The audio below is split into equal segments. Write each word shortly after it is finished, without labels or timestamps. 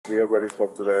We already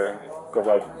spoke to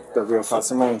the real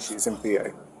customer, and she's in PA.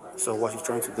 So what she's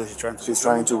trying to do? She's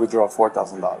trying to withdraw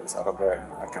 $4,000 out of her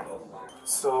account.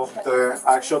 So the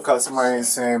actual customer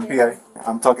is in PA.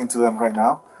 I'm talking to them right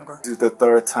now. Okay. This is the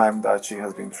third time that she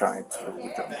has been trying to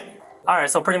withdraw money. All right,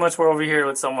 so pretty much we're over here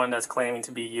with someone that's claiming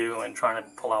to be you and trying to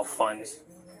pull out funds.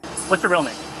 What's your real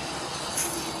name?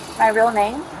 My real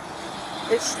name?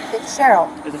 It's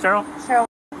Cheryl. Is it Cheryl? Cheryl.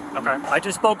 Okay. I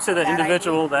just spoke to the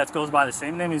individual that goes by the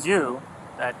same name as you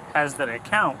that has that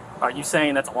account. Are you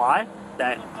saying that's a lie?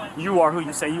 That you are who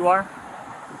you say you are?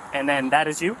 And then that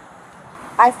is you?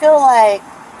 I feel like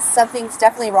something's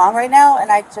definitely wrong right now,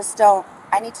 and I just don't.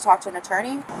 I need to talk to an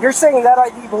attorney. You're saying that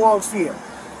ID belongs to you.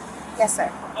 Yes, sir.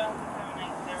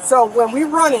 So when we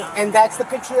run it and that's the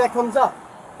picture that comes up,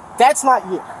 that's not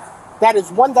you. That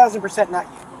is 1,000% not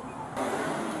you.